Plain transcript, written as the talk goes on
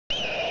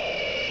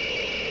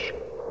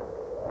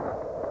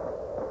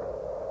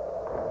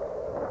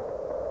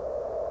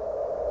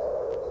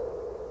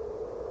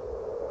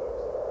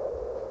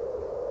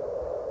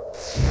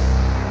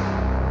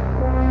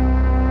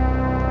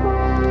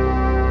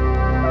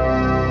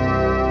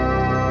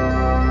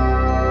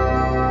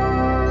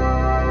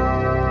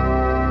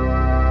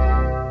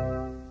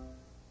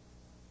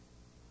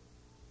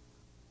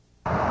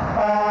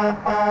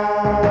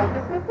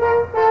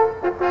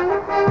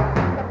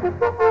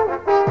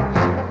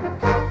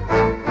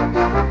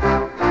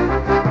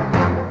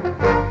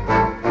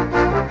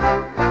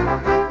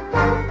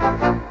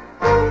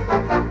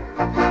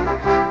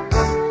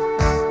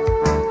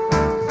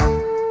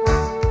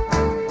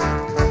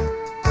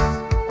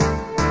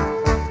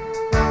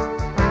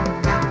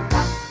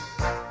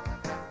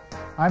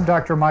I'm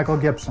Dr. Michael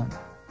Gibson.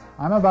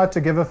 I'm about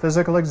to give a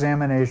physical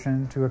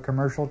examination to a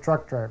commercial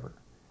truck driver.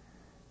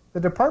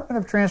 The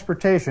Department of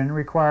Transportation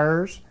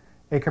requires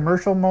a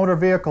commercial motor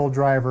vehicle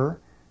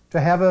driver to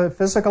have a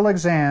physical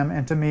exam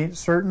and to meet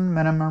certain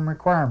minimum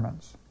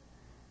requirements.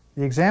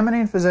 The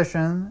examining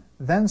physician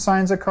then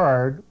signs a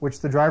card which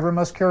the driver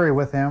must carry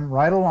with him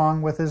right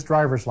along with his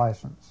driver's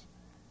license.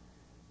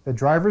 The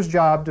driver's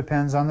job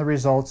depends on the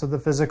results of the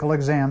physical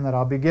exam that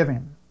I'll be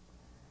giving.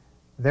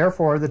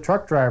 Therefore, the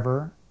truck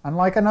driver,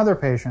 unlike another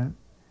patient,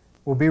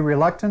 will be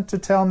reluctant to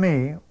tell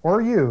me or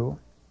you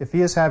if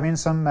he is having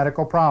some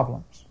medical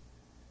problems.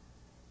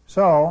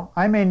 So,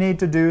 I may need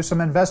to do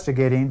some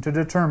investigating to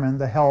determine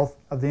the health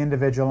of the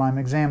individual I'm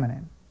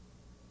examining.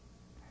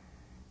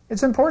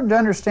 It's important to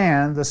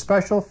understand the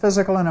special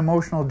physical and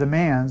emotional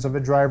demands of a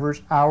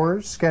driver's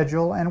hours,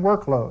 schedule, and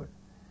workload.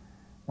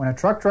 When a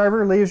truck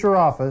driver leaves your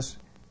office,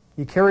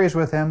 he carries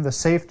with him the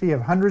safety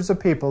of hundreds of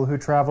people who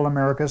travel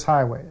America's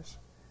highways.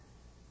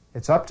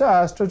 It's up to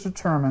us to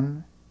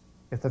determine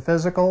if the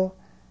physical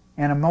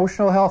and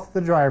emotional health of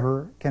the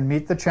driver can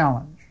meet the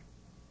challenge.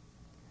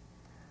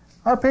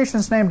 Our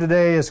patient's name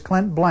today is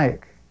Clint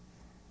Blake,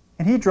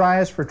 and he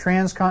drives for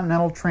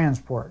transcontinental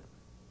transport.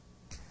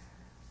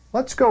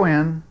 Let's go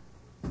in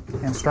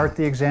and start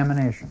the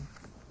examination.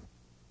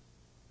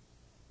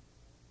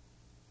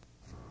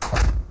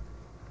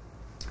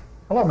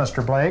 Hello,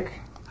 Mr. Blake.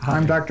 Hi.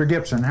 I'm Dr.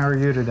 Gibson. How are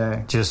you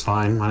today? Just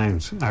fine. My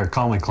name's,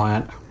 call me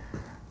Clint.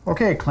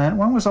 Okay, Clint,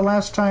 when was the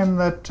last time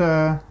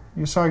that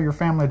you saw your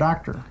family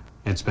doctor?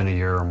 It's been a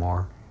year or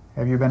more.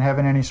 Have you been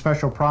having any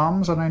special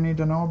problems that I need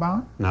to know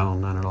about? No,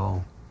 none at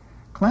all.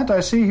 Clint,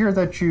 I see here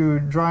that you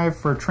drive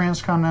for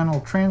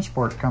Transcontinental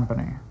Transport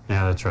Company.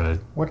 Yeah, that's right.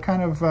 What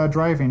kind of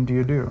driving do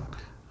you do?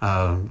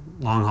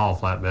 Long-haul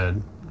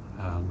flatbed,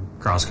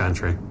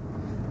 cross-country.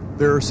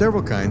 There are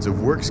several kinds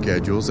of work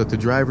schedules that the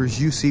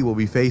drivers you see will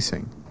be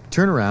facing.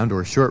 Turnaround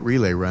or short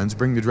relay runs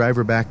bring the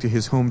driver back to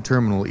his home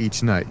terminal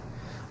each night.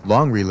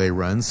 Long relay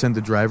runs send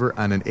the driver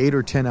on an 8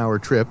 or 10 hour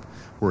trip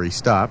where he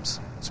stops,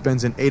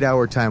 spends an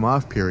 8-hour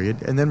time-off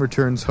period, and then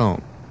returns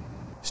home.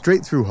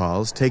 Straight-through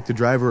hauls take the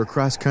driver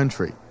across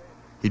country.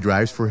 He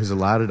drives for his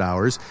allotted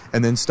hours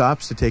and then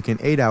stops to take an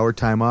 8-hour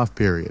time-off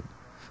period.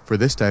 For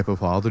this type of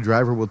haul, the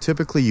driver will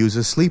typically use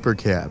a sleeper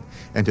cab,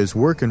 and his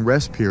work and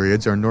rest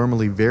periods are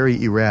normally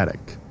very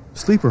erratic.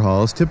 Sleeper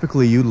hauls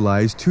typically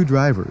utilize 2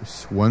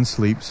 drivers. One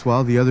sleeps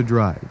while the other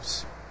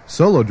drives.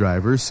 Solo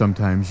drivers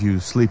sometimes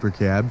use sleeper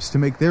cabs to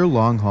make their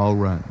long-haul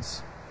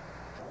runs.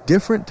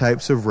 Different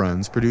types of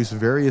runs produce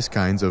various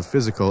kinds of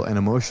physical and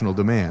emotional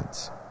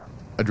demands.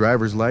 A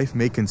driver's life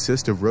may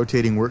consist of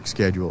rotating work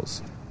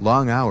schedules,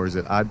 long hours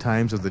at odd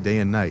times of the day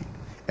and night,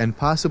 and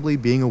possibly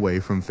being away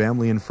from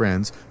family and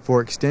friends for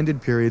extended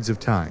periods of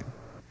time.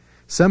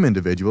 Some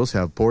individuals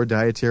have poor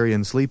dietary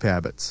and sleep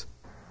habits.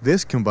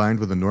 This, combined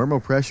with the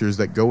normal pressures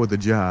that go with the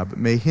job,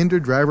 may hinder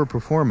driver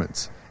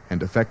performance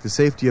and affect the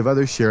safety of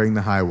others sharing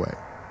the highway.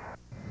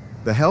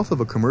 The health of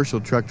a commercial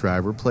truck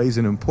driver plays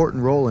an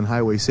important role in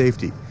highway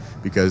safety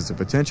because the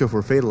potential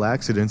for fatal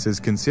accidents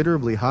is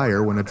considerably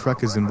higher when a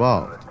truck is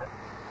involved.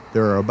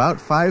 There are about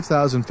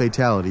 5,000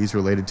 fatalities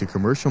related to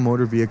commercial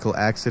motor vehicle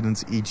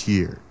accidents each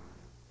year.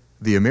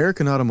 The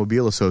American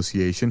Automobile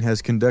Association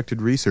has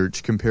conducted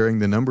research comparing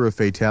the number of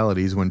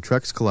fatalities when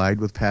trucks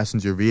collide with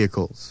passenger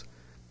vehicles.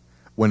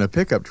 When a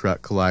pickup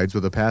truck collides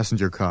with a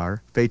passenger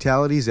car,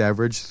 fatalities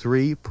average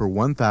 3 per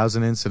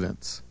 1,000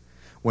 incidents.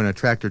 When a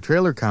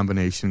tractor-trailer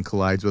combination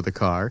collides with a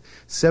car,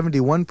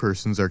 71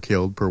 persons are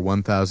killed per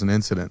 1,000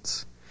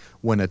 incidents.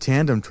 When a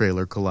tandem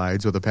trailer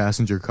collides with a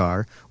passenger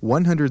car,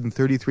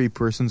 133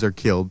 persons are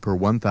killed per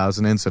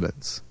 1,000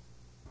 incidents.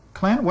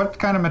 Clint, what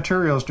kind of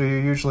materials do you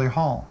usually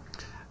haul?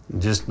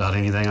 Just about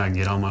anything I can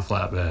get on my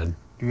flatbed.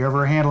 Do you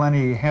ever handle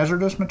any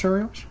hazardous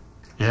materials?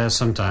 Yeah,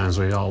 sometimes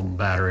we haul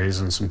batteries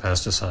and some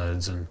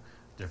pesticides and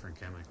different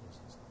chemicals.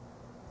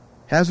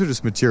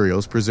 Hazardous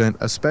materials present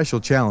a special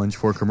challenge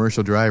for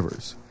commercial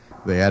drivers.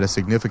 They add a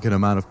significant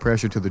amount of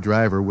pressure to the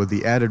driver with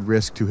the added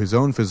risk to his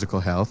own physical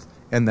health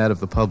and that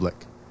of the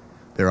public.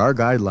 There are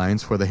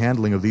guidelines for the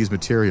handling of these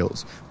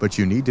materials, but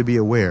you need to be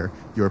aware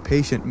your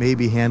patient may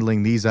be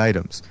handling these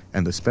items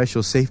and the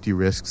special safety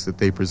risks that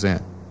they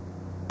present.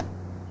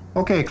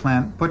 Okay,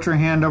 Clint, put your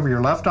hand over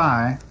your left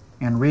eye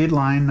and read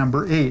line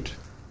number 8.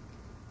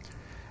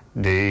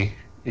 D,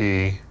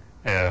 E,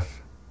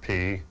 F,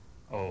 P,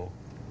 O,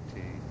 T.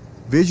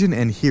 Vision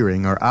and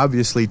hearing are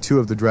obviously 2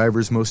 of the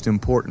driver's most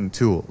important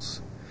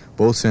tools.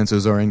 Both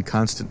senses are in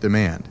constant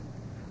demand.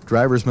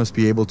 Drivers must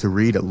be able to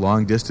read at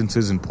long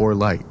distances in poor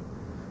light.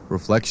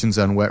 Reflections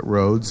on wet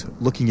roads,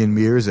 looking in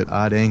mirrors at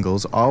odd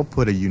angles all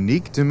put a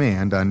unique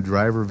demand on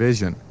driver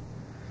vision.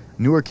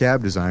 Newer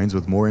cab designs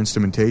with more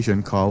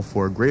instrumentation call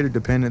for greater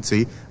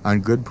dependency on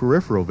good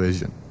peripheral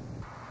vision.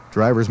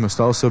 Drivers must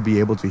also be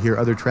able to hear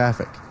other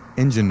traffic,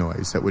 engine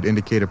noise that would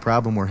indicate a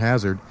problem or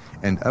hazard,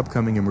 and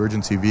upcoming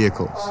emergency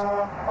vehicles.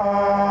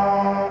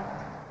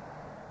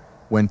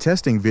 When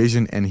testing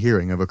vision and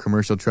hearing of a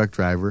commercial truck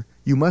driver,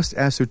 you must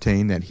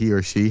ascertain that he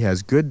or she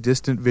has good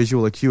distant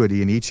visual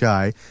acuity in each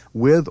eye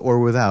with or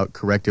without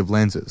corrective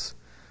lenses,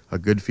 a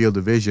good field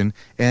of vision,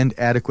 and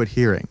adequate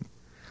hearing.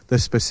 The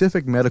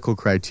specific medical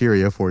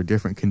criteria for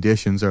different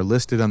conditions are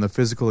listed on the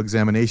physical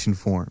examination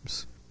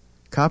forms.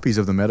 Copies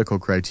of the medical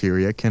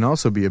criteria can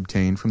also be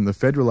obtained from the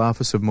Federal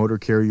Office of Motor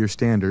Carrier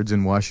Standards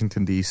in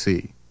Washington,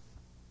 D.C.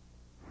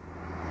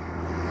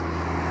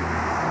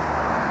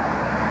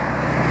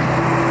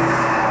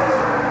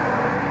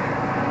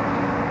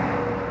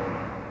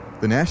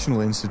 The National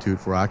Institute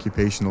for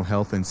Occupational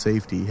Health and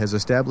Safety has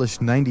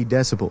established 90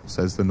 decibels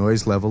as the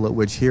noise level at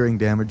which hearing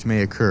damage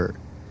may occur.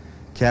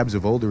 Cabs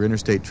of older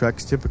interstate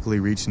trucks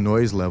typically reach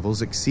noise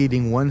levels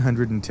exceeding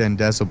 110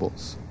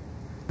 decibels.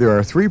 There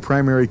are three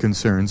primary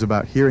concerns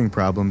about hearing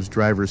problems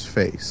drivers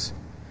face.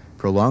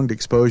 Prolonged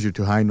exposure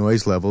to high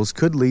noise levels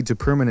could lead to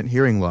permanent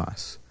hearing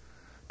loss.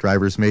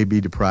 Drivers may be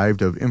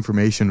deprived of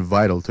information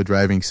vital to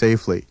driving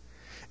safely,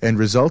 and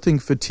resulting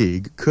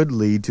fatigue could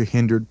lead to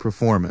hindered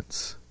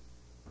performance.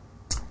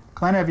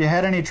 Clint, have you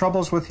had any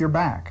troubles with your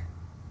back?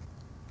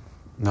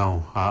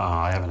 No,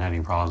 I haven't had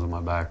any problems with my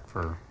back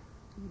for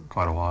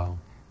quite a while.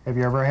 Have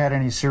you ever had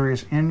any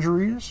serious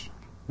injuries?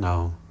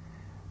 No.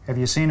 Have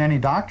you seen any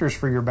doctors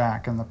for your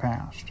back in the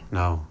past?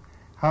 No.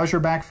 How's your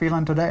back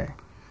feeling today?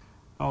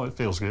 Oh, it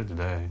feels good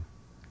today.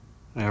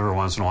 Every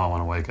once in a while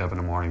when I wake up in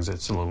the mornings,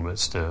 it's a little bit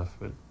stiff,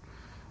 but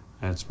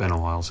it's been a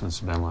while since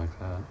it's been like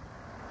that.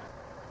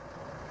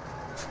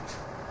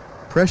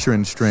 Pressure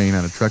and strain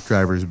on a truck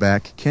driver's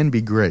back can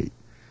be great.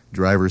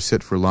 Drivers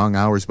sit for long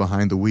hours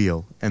behind the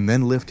wheel and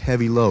then lift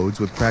heavy loads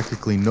with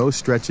practically no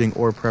stretching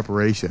or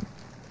preparation.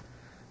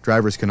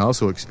 Drivers can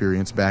also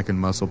experience back and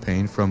muscle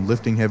pain from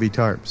lifting heavy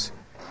tarps,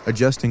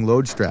 adjusting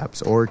load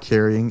straps, or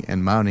carrying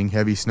and mounting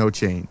heavy snow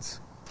chains.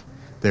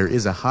 There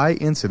is a high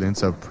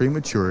incidence of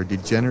premature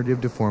degenerative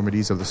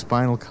deformities of the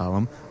spinal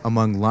column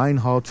among line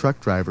haul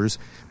truck drivers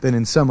than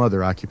in some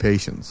other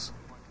occupations.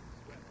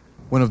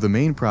 One of the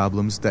main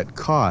problems that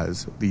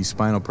cause these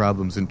spinal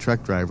problems in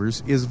truck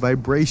drivers is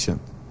vibration.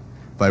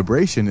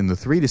 Vibration in the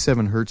 3 to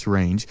 7 hertz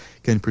range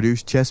can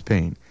produce chest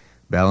pain,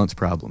 balance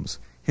problems,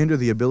 hinder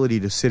the ability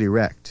to sit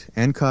erect,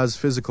 and cause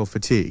physical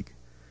fatigue.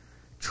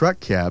 Truck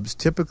cabs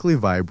typically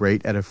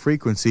vibrate at a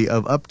frequency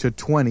of up to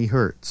 20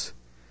 hertz.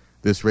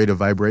 This rate of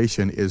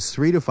vibration is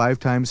 3 to 5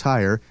 times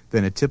higher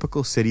than a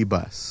typical city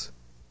bus.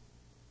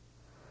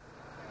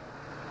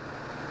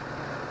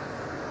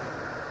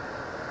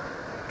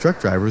 Truck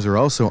drivers are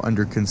also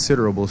under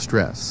considerable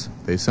stress.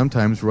 They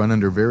sometimes run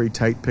under very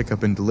tight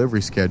pickup and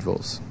delivery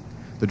schedules.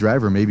 The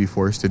driver may be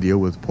forced to deal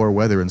with poor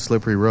weather and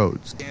slippery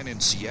roads. And in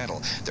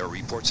Seattle, there are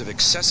reports of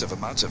excessive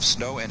amounts of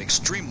snow and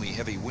extremely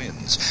heavy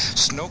winds.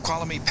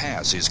 Snoqualmie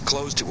Pass is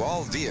closed to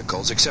all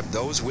vehicles except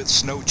those with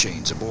snow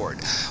chains aboard.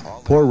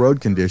 Poor road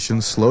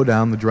conditions slow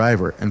down the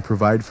driver and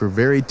provide for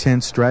very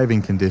tense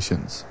driving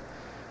conditions.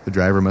 The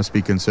driver must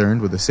be concerned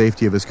with the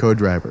safety of his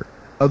co-driver,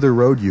 other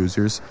road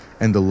users,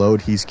 and the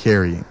load he's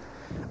carrying.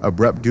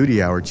 Abrupt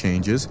duty hour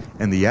changes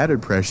and the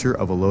added pressure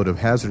of a load of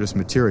hazardous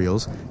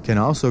materials can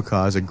also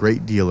cause a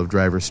great deal of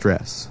driver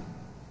stress.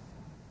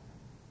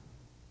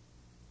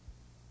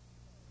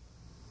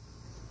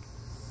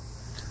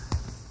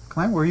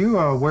 Clint, were you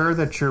aware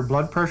that your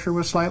blood pressure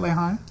was slightly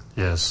high?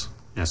 Yes.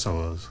 Yes, I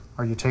was.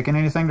 Are you taking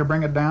anything to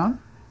bring it down?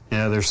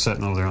 Yeah, they're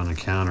sitting over there on the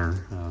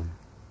counter.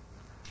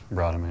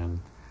 Brought them in.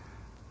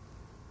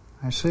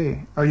 I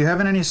see. Are you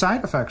having any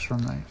side effects from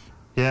these?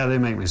 Yeah, they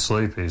make me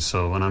sleepy,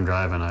 so when I'm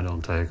driving, I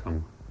don't take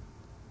them.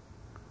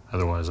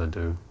 Otherwise, I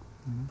do.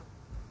 Mm-hmm.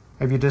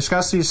 Have you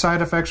discussed these side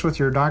effects with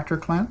your doctor,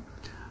 Clint?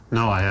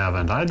 No, I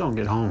haven't. I don't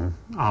get home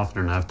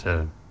often enough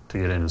to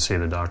get in and see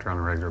the doctor on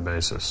a regular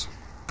basis.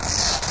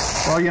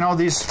 Well, you know,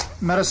 these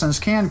medicines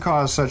can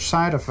cause such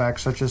side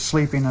effects, such as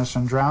sleepiness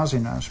and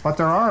drowsiness, but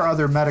there are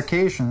other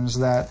medications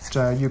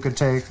that you could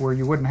take where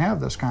you wouldn't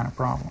have this kind of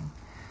problem.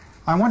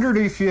 I wondered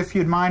if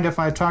you'd mind if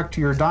I talked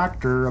to your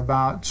doctor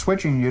about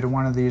switching you to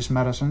one of these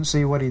medicines,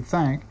 see what he'd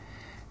think,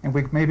 and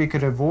we maybe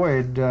could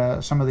avoid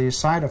some of these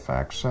side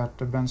effects that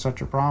have been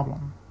such a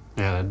problem.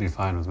 Yeah, that'd be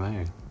fine with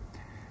me.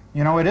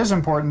 You know, it is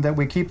important that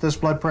we keep this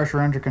blood pressure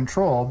under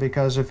control,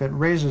 because if it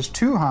raises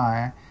too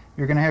high,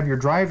 you're going to have your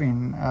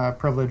driving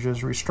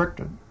privileges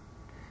restricted.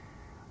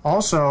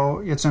 Also,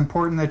 it's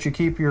important that you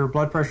keep your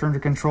blood pressure under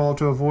control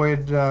to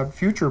avoid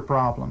future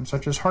problems,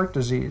 such as heart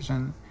disease,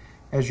 and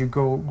as you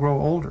grow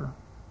older.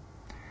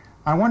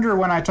 I wonder,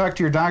 when I talk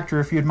to your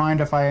doctor, if you'd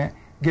mind if I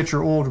get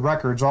your old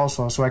records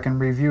also, so I can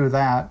review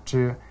that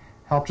to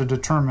help to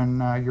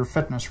determine your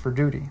fitness for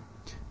duty.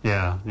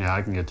 Yeah,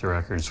 I can get the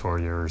records for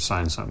you or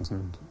sign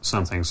something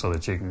so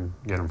that you can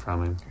get them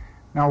from him.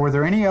 Now, were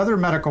there any other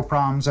medical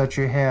problems that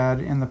you had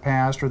in the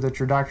past or that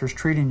your doctor's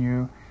treating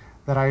you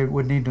that I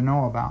would need to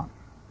know about?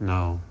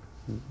 No,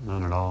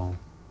 none at all.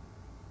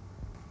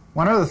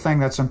 One other thing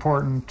that's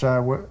important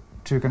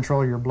to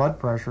control your blood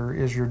pressure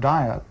is your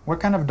diet. What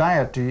kind of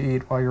diet do you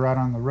eat while you're out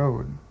on the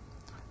road?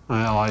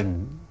 Well, I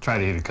try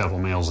to eat a couple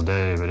meals a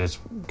day, but it's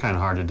kind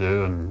of hard to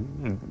do,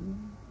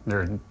 and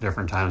there are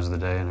different times of the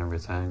day and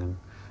everything. And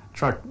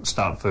truck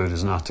stop food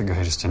is not the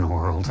greatest in the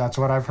world. That's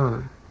what I've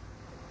heard.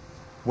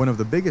 One of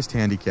the biggest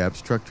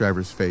handicaps truck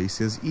drivers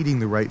face is eating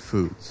the right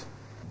foods.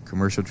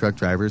 Commercial truck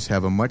drivers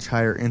have a much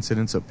higher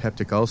incidence of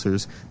peptic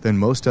ulcers than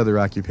most other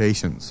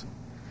occupations.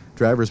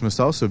 Drivers must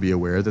also be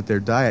aware that their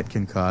diet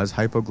can cause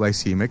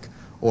hypoglycemic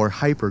or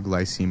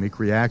hyperglycemic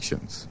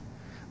reactions.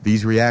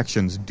 These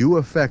reactions do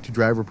affect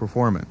driver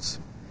performance.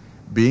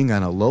 Being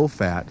on a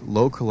low-fat,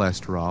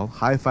 low-cholesterol,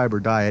 high-fiber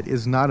diet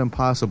is not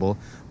impossible,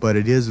 but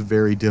it is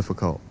very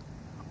difficult.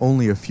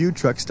 Only a few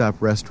truck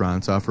stop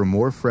restaurants offer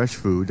more fresh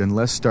food and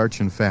less starch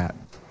and fat.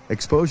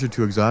 Exposure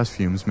to exhaust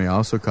fumes may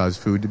also cause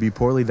food to be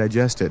poorly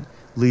digested,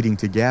 leading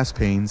to gas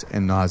pains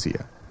and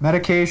nausea.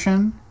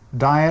 Medication,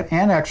 diet,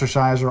 and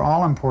exercise are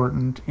all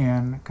important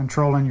in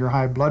controlling your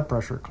high blood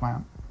pressure,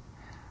 Clint.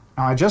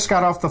 Now, I just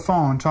got off the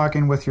phone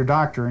talking with your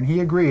doctor, and he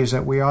agrees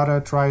that we ought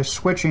to try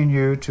switching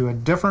you to a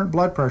different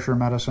blood pressure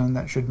medicine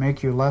that should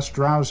make you less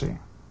drowsy.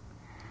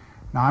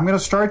 Now, I'm going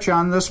to start you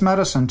on this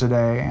medicine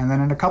today, and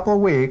then in a couple of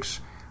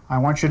weeks, I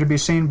want you to be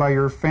seen by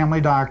your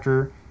family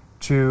doctor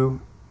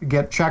to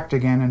get checked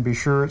again and be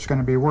sure it's going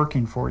to be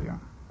working for you.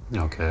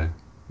 Okay.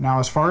 Now,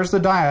 as far as the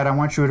diet, I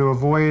want you to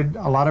avoid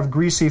a lot of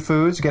greasy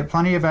foods, get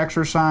plenty of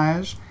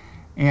exercise,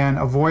 and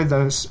avoid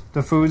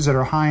the foods that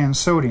are high in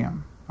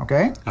sodium.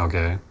 Okay?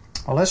 Okay.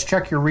 Well, let's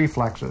check your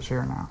reflexes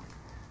here now.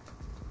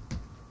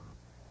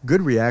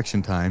 Good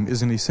reaction time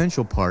is an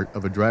essential part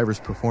of a driver's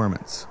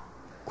performance.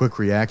 Quick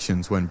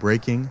reactions when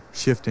braking,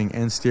 shifting,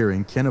 and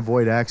steering can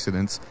avoid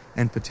accidents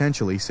and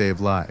potentially save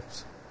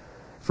lives.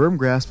 Firm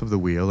grasp of the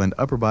wheel and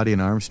upper body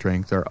and arm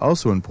strength are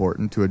also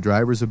important to a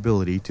driver's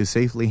ability to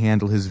safely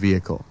handle his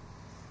vehicle.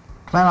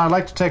 Clint, I'd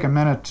like to take a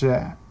minute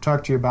to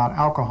talk to you about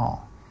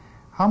alcohol.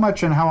 How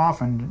much and how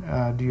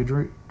often do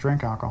you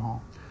drink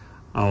alcohol?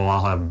 Oh,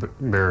 I'll have a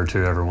beer or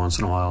two every once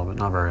in a while, but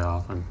not very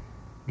often.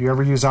 Do you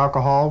ever use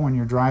alcohol when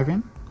you're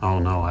driving? Oh,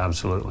 no,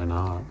 absolutely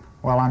not.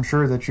 Well, I'm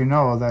sure that you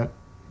know that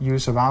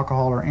use of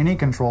alcohol or any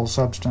controlled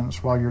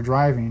substance while you're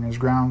driving is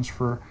grounds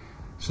for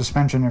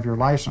suspension of your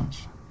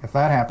license. If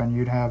that happened,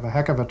 you'd have a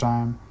heck of a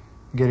time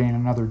getting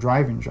another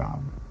driving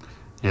job.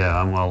 Yeah,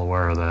 I'm well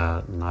aware of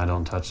that, and I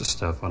don't touch the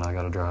stuff when I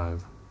got to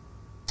drive.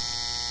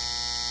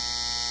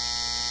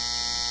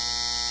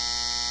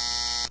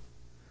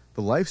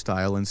 The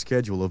lifestyle and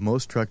schedule of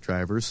most truck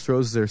drivers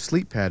throws their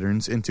sleep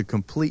patterns into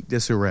complete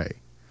disarray.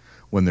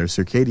 When their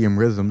circadian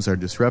rhythms are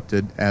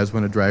disrupted, as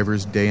when a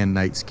driver's day and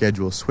night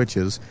schedule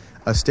switches,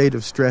 a state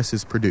of stress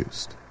is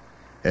produced.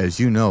 As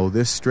you know,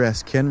 this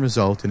stress can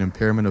result in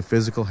impairment of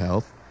physical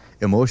health,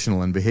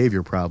 emotional and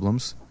behavior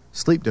problems,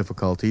 sleep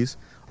difficulties,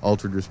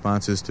 altered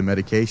responses to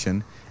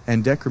medication,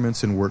 and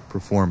decrements in work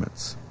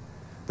performance.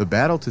 The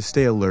battle to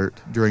stay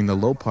alert during the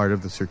low part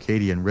of the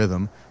circadian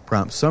rhythm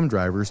prompts some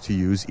drivers to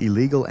use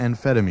illegal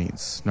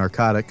amphetamines,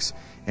 narcotics,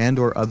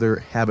 and/or other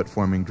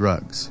habit-forming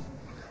drugs.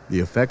 The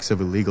effects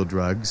of illegal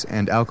drugs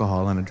and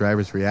alcohol on a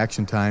driver's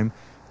reaction time,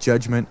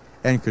 judgment,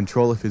 and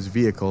control of his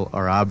vehicle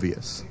are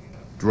obvious.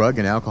 Drug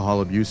and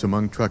alcohol abuse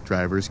among truck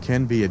drivers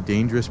can be a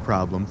dangerous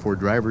problem for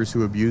drivers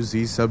who abuse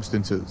these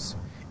substances.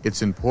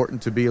 It's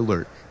important to be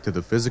alert to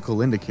the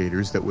physical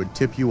indicators that would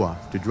tip you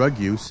off to drug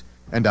use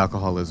and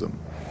alcoholism.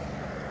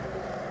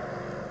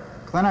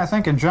 Clint, I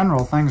think in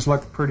general things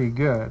look pretty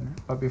good,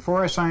 but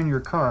before I sign your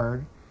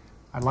card,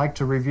 I'd like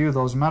to review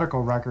those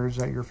medical records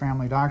that your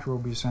family doctor will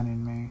be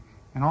sending me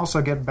and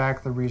also get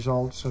back the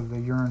results of the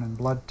urine and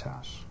blood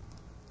tests.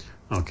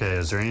 Okay,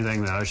 is there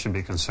anything that I should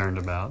be concerned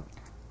about?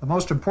 The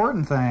most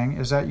important thing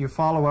is that you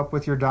follow up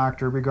with your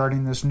doctor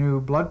regarding this new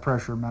blood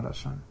pressure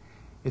medicine.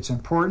 It's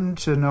important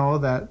to know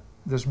that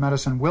this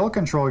medicine will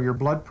control your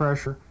blood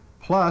pressure,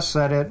 plus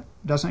that it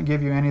doesn't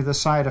give you any of the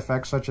side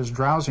effects such as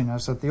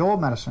drowsiness that the old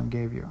medicine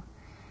gave you.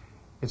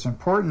 It's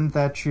important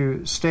that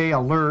you stay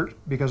alert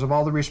because of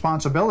all the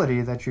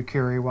responsibility that you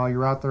carry while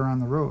you're out there on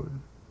the road.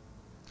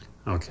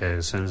 Okay,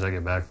 as soon as I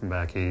get back from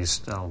back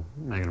east, I'll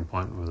make an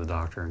appointment with the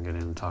doctor and get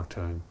in and talk to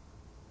him.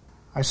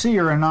 I see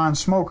you're a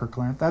non-smoker,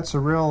 Clint. That's a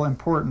real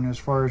important as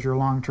far as your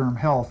long-term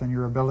health and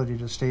your ability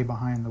to stay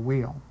behind the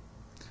wheel.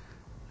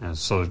 And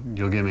so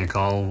you'll give me a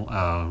call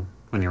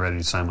when you're ready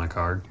to sign my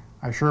card?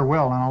 I sure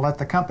will, and I'll let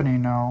the company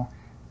know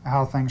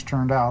how things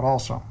turned out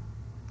also.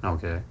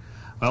 Okay.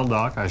 Well,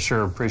 Doc, I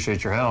sure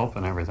appreciate your help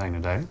and everything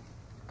today.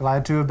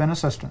 Glad to have been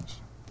assistance.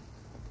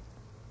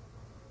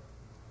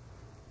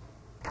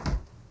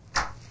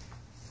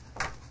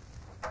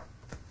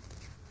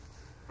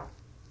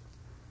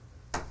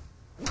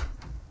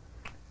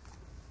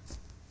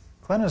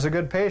 Clint is a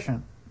good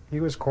patient. He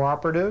was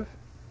cooperative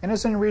and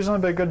is in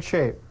reasonably good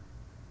shape.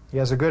 He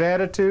has a good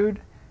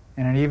attitude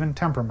and an even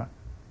temperament.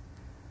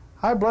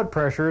 High blood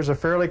pressure is a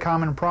fairly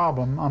common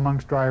problem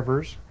amongst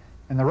drivers,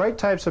 and the right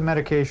types of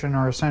medication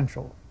are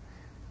essential.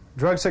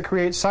 Drugs that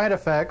create side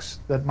effects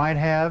that might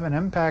have an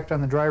impact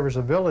on the driver's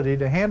ability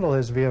to handle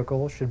his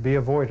vehicle should be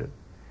avoided.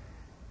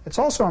 It's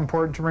also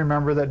important to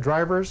remember that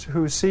drivers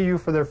who see you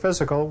for their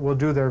physical will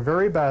do their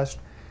very best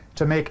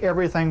to make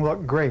everything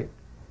look great.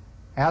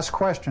 Ask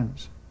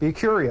questions, Be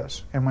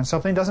curious, and when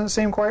something doesn't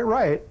seem quite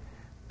right,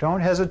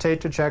 don't hesitate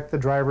to check the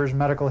driver's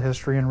medical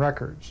history and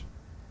records.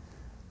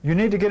 You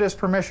need to get his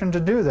permission to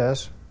do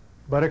this,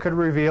 but it could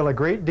reveal a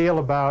great deal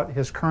about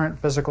his current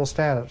physical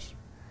status.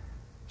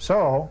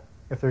 So,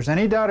 if there's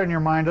any doubt in your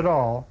mind at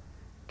all,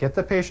 get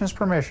the patient's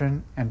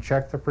permission and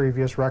check the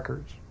previous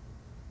records.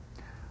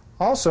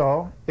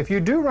 Also, if you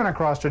do run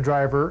across a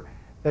driver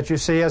that you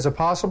see as a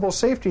possible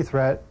safety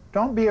threat,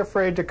 don't be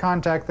afraid to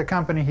contact the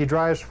company he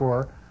drives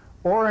for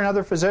or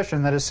another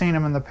physician that has seen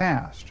him in the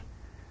past.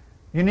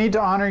 You need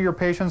to honor your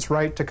patient's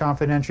right to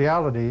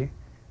confidentiality,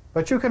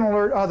 but you can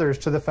alert others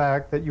to the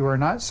fact that you are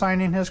not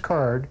signing his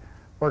card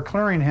or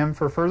clearing him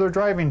for further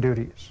driving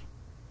duties.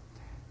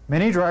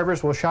 Many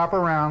drivers will shop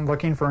around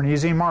looking for an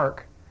easy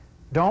mark.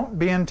 Don't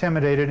be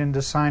intimidated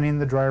into signing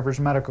the driver's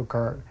medical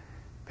card.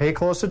 Pay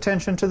close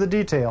attention to the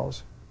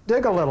details.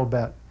 Dig a little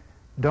bit.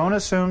 Don't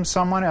assume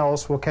someone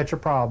else will catch a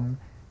problem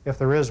if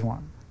there is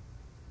one.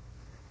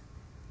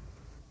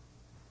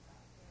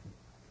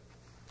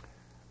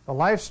 The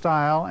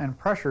lifestyle and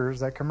pressures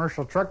that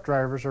commercial truck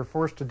drivers are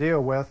forced to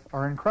deal with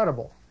are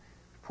incredible.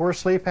 Poor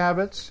sleep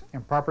habits,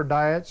 improper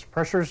diets,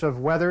 pressures of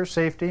weather,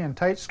 safety, and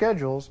tight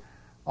schedules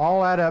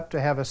all add up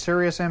to have a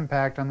serious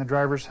impact on the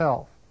driver's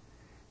health.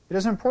 It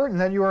is important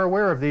that you are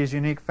aware of these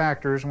unique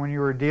factors when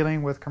you are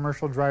dealing with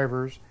commercial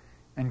drivers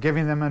and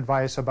giving them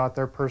advice about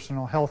their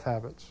personal health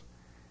habits.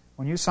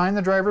 When you sign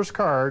the driver's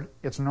card,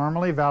 it's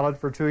normally valid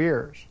for 2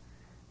 years.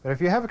 But if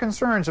you have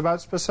concerns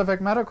about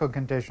specific medical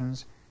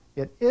conditions,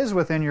 it is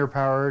within your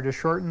power to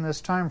shorten this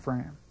time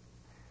frame.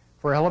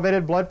 For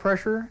elevated blood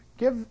pressure,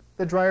 give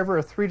the driver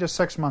a 3 to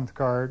 6 month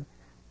card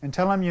and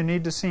tell him you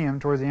need to see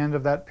him toward the end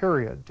of that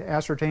period to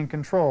ascertain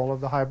control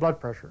of the high blood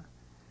pressure.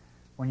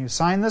 When you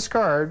sign this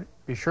card,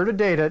 be sure to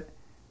date it,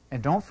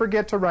 and don't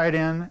forget to write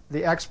in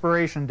the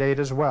expiration date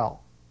as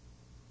well.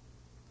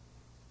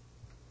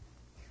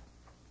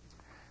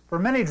 For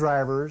many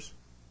drivers,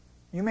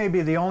 you may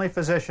be the only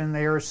physician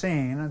they are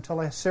seeing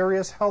until a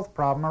serious health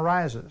problem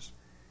arises.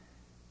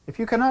 If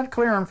you cannot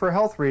clear him for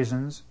health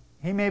reasons,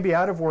 he may be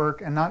out of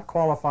work and not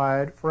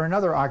qualified for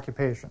another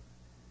occupation.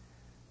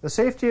 The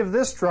safety of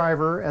this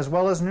driver, as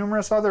well as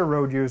numerous other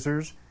road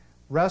users,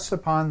 rests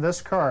upon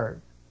this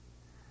card.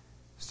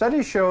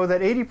 Studies show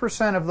that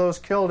 80% of those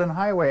killed in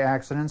highway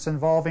accidents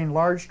involving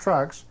large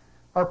trucks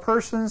are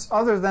persons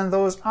other than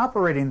those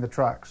operating the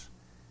trucks.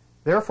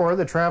 Therefore,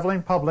 the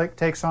traveling public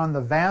takes on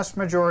the vast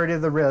majority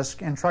of the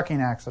risk in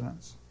trucking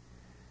accidents.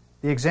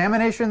 The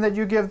examination that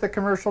you give the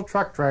commercial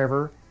truck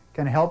driver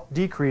can help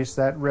decrease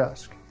that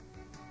risk.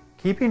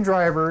 Keeping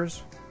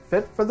drivers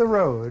fit for the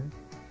road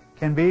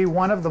can be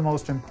one of the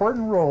most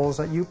important roles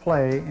that you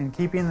play in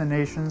keeping the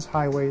nation's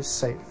highways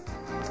safe.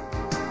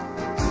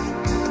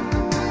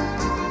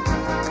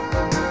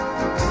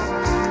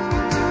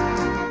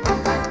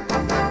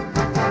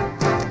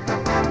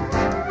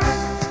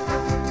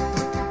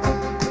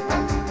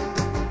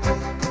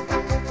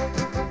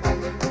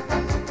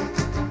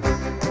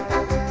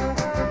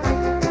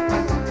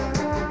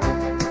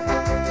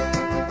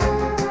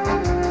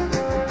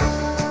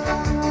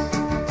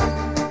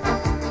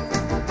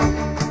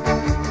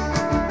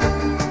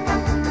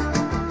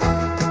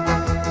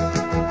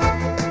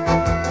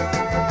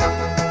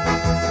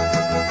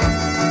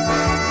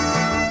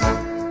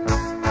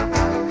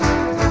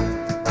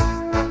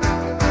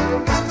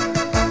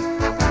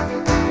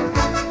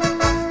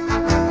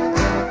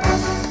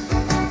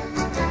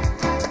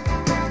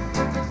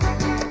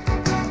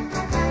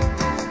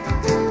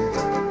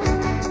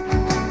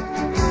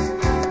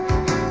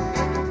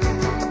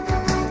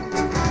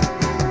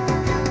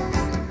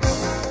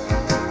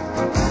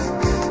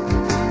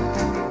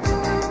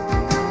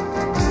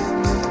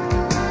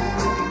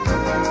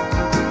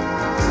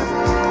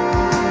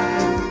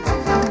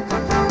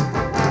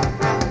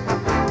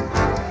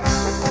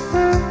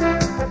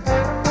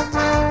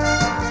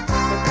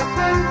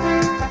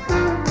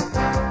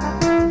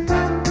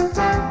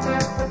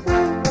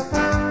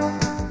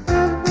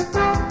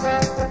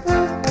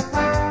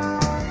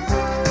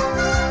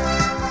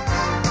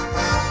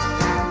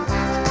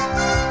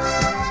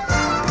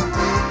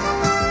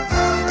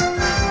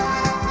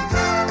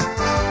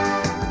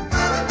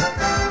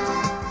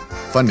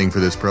 Funding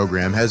for this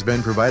program has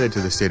been provided to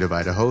the state of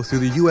Idaho through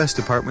the U.S.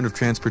 Department of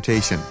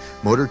Transportation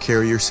Motor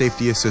Carrier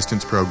Safety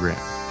Assistance Program.